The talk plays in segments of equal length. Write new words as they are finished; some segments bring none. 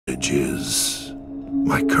which is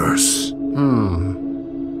my curse.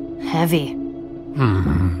 Heavy.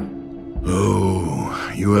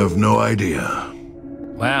 Oh, you have no idea.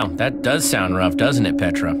 Wow, that does sound rough, doesn't it,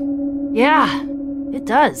 Petra? Yeah, it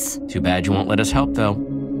does. Too bad you won't let us help, though.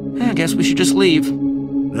 I guess we should just leave.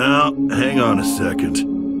 Now, hang on a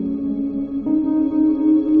second.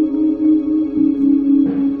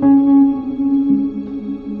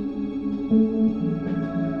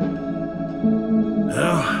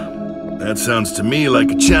 Well, that sounds to me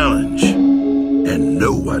like a challenge. And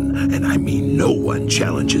no one, and I mean no one,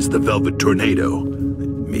 challenges the Velvet Tornado,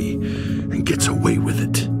 me, and gets away with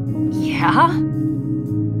it. Yeah?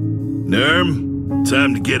 Nurm,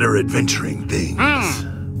 time to get our adventuring things.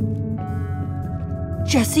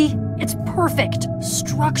 Jesse, it's perfect.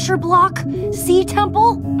 Structure block, sea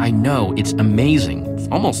temple. I know, it's amazing. It's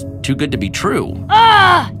almost too good to be true.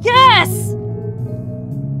 Ah, yes!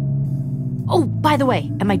 Oh, by the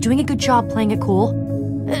way, am I doing a good job playing it cool?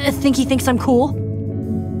 Think he thinks I'm cool?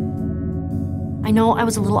 I know I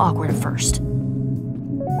was a little awkward at first.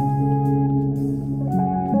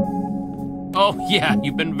 Oh, yeah,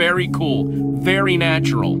 you've been very cool. Very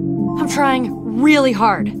natural. I'm trying really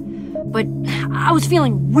hard, but I was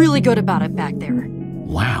feeling really good about it back there.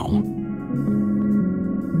 Wow.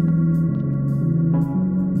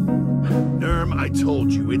 Nurm, I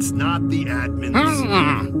told you, it's not the admins.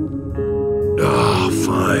 Oh,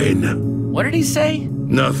 fine. What did he say?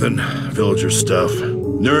 Nothing. Villager stuff.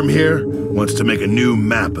 Nurm here wants to make a new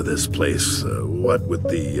map of this place. What with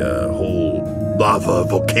the whole lava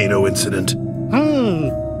volcano incident.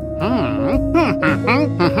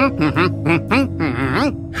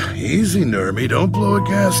 Easy, Nurmy. Don't blow a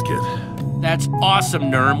gasket. That's awesome,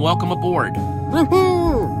 Nurm. Welcome aboard.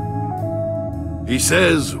 He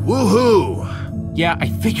says, woohoo! Yeah, I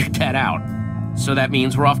figured that out. So that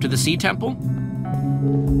means we're off to the Sea Temple?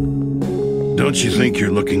 Don't you think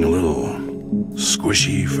you're looking a little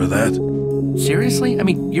squishy for that? Seriously? I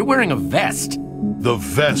mean, you're wearing a vest. The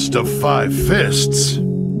vest of 5 fists.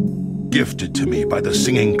 Gifted to me by the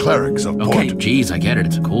singing clerics of Port. Okay, geez, I get it.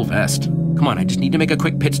 It's a cool vest. Come on, I just need to make a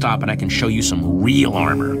quick pit stop and I can show you some real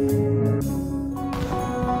armor.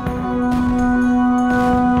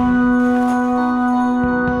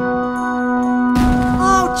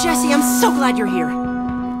 Oh, Jesse, I'm so glad you're here.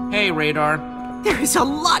 Hey, Radar. There is a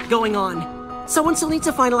lot going on. Someone still needs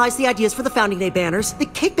to finalize the ideas for the Founding Day banners. The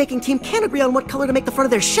cake baking team can't agree on what color to make the front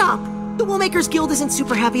of their shop. The Woolmakers Guild isn't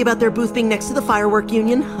super happy about their booth being next to the Firework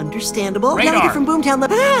Union. Understandable. Radar. Gotta get from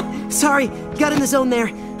Boomtown. Sorry, got in the zone there.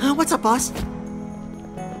 What's up, boss?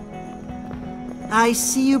 I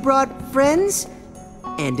see you brought friends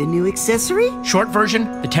and a new accessory. Short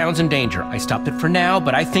version, the town's in danger. I stopped it for now,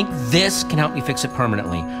 but I think this can help me fix it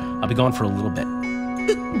permanently. I'll be gone for a little bit.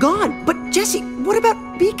 Gone. But Jesse, what about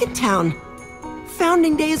Beacon Town?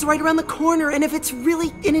 Founding Day is right around the corner, and if it's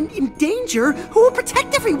really in danger, who will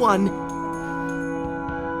protect everyone?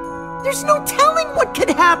 There's no telling what could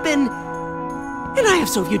happen. And I have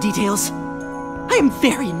so few details. I am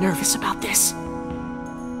very nervous about this.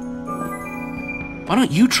 Why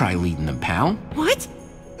don't you try leading them, pal? What?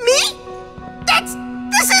 Me?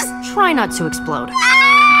 This is... Try not to explode.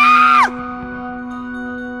 Ah!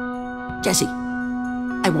 Jesse,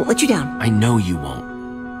 I won't let you down. I know you won't.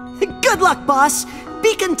 Good luck, boss.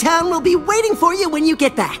 Beacon Town will be waiting for you when you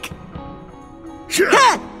get back. Sure.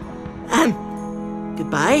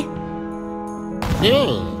 Goodbye.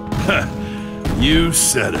 You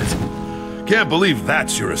said it. Can't believe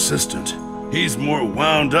that's your assistant. He's more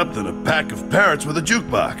wound up than a pack of parrots with a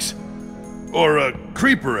jukebox. Or a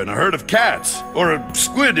creeper in a herd of cats. Or a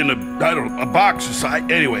squid in a box.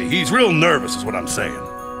 Anyway, he's real nervous is what I'm saying.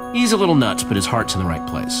 He's a little nuts, but his heart's in the right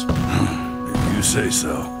place. If you say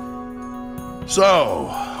so. So,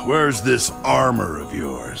 where's this armor of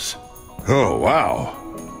yours? Oh, wow.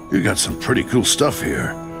 You got some pretty cool stuff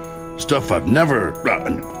here. Stuff I've never,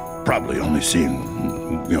 probably only seen,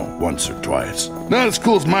 once or twice. Not as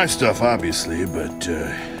cool as my stuff, obviously, but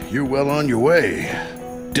you're well on your way.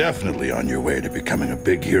 Definitely on your way to becoming a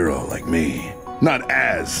big hero like me. Not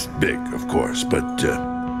as big, of course, but,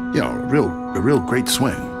 a real great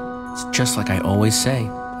swing. It's just like I always say.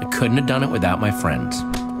 I couldn't have done it without my friends.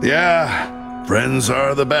 Yeah, friends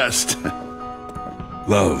are the best.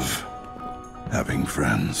 Love having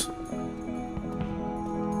friends.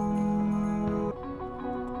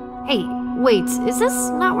 Hey, wait, is this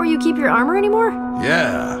not where you keep your armor anymore?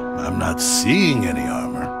 Yeah, I'm not seeing any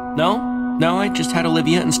armor. No, I just had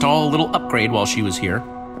Olivia install a little upgrade while she was here.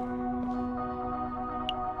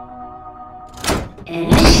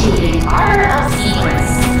 Initiating order of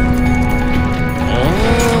sequence.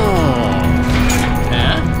 Oh.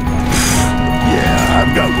 Huh?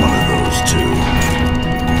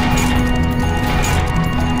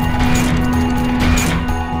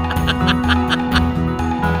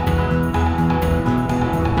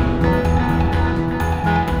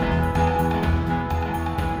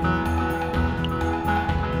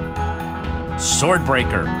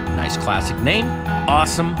 Swordbreaker. Nice classic name,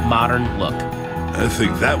 awesome modern look. I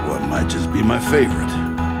think that one might just be my favorite.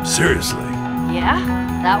 Seriously. Yeah?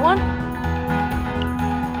 That one?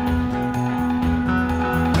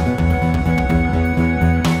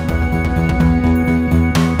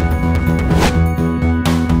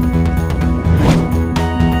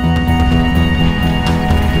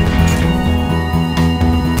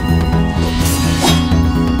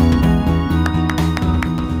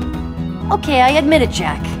 Okay, I admit it,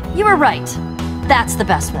 Jack. You were right. That's the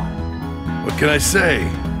best one. What can I say?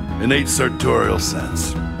 Innate sartorial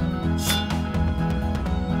sense.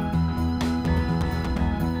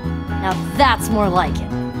 Now that's more like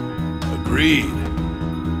it. Agreed.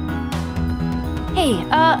 Hey,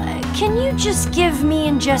 can you just give me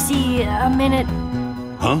and Jesse a minute?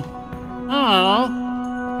 Huh?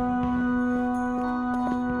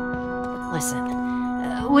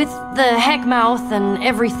 Listen, with the heck mouth and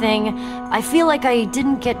everything, I feel like I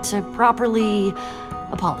didn't get to properly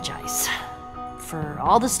apologize. For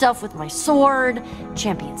all the stuff with my sword,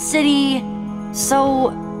 Champion City, so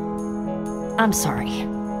I'm sorry.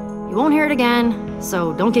 You won't hear it again,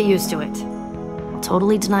 so don't get used to it. I'll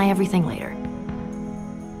totally deny everything later.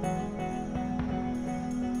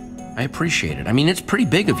 I appreciate it. I mean, it's pretty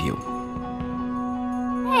big of you.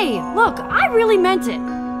 Hey, look, I really meant it.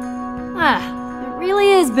 It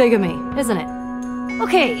really is big of me, isn't it?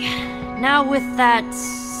 Okay, now with that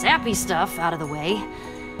sappy stuff out of the way,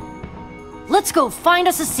 let's go find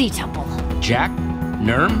us a sea temple. Jack,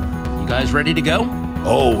 Nurm, you guys ready to go?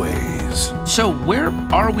 Always. So, where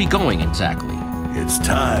are we going exactly? It's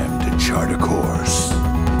time to chart a course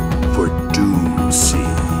for Doom Sea.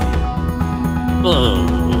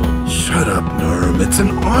 Shut up, Nurm. It's an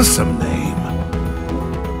awesome name.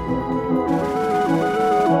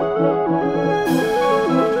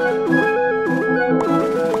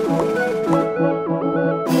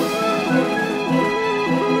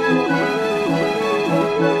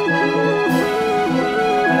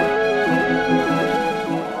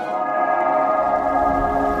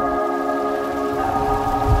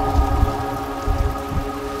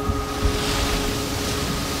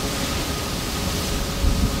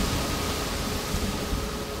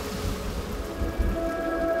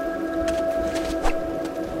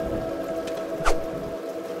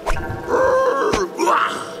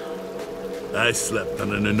 I slept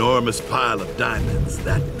on an enormous pile of diamonds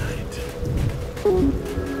that night.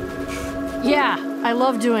 Yeah, I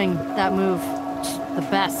love doing that move. It's the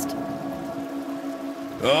best.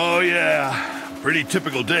 Oh yeah, pretty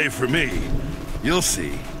typical day for me. You'll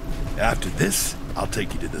see. After this, I'll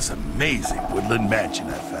take you to this amazing woodland mansion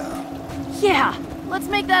I found. Yeah, let's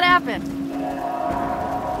make that happen.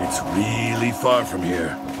 It's really far from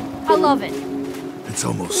here. I love it. It's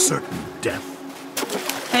almost certain death.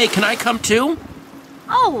 Hey, can I come too?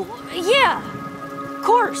 Oh, yeah. Of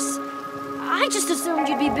course. I just assumed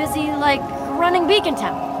you'd be busy, like, running Beacon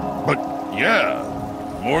Town. But yeah,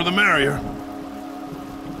 more the merrier.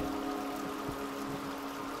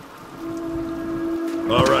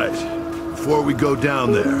 All right, before we go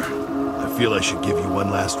down there, I feel I should give you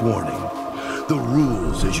one last warning. The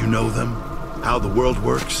rules as you know them, how the world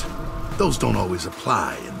works, those don't always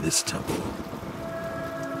apply in this temple.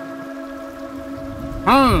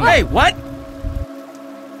 Hey, what?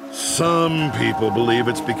 Some people believe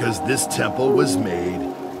it's because this temple was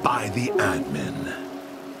made by the admin.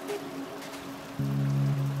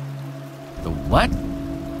 The what?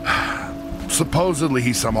 Supposedly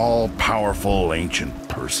he's some all-powerful ancient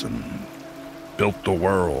person. Built the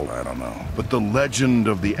world, I don't know. But the legend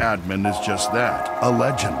of the admin is just that, a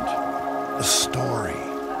legend. A story.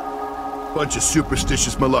 Bunch of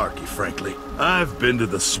superstitious malarkey, frankly. I've been to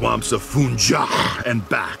the swamps of Funja and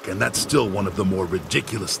back, and that's still one of the more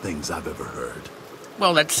ridiculous things I've ever heard.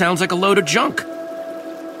 Well, that sounds like a load of junk.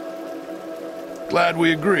 Glad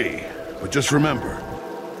we agree, but just remember,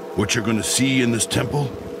 what you're gonna see in this temple,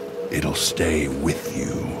 it'll stay with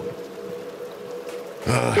you.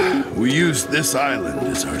 We used this island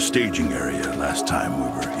as our staging area last time we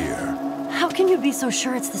were here. How can you be so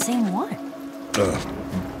sure it's the same one?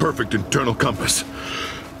 Perfect internal compass.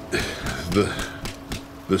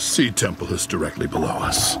 The sea temple is directly below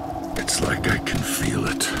us. It's like I can feel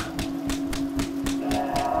it.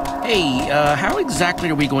 Hey, how exactly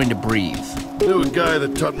are we going to breathe? Knew a guy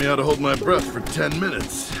that taught me how to hold my breath for 10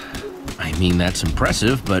 minutes. I mean, that's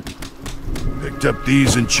impressive, but... Picked up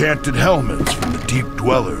these enchanted helmets from the deep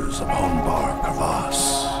dwellers of Honbar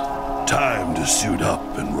Crevasse. Time to suit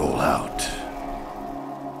up and roll out.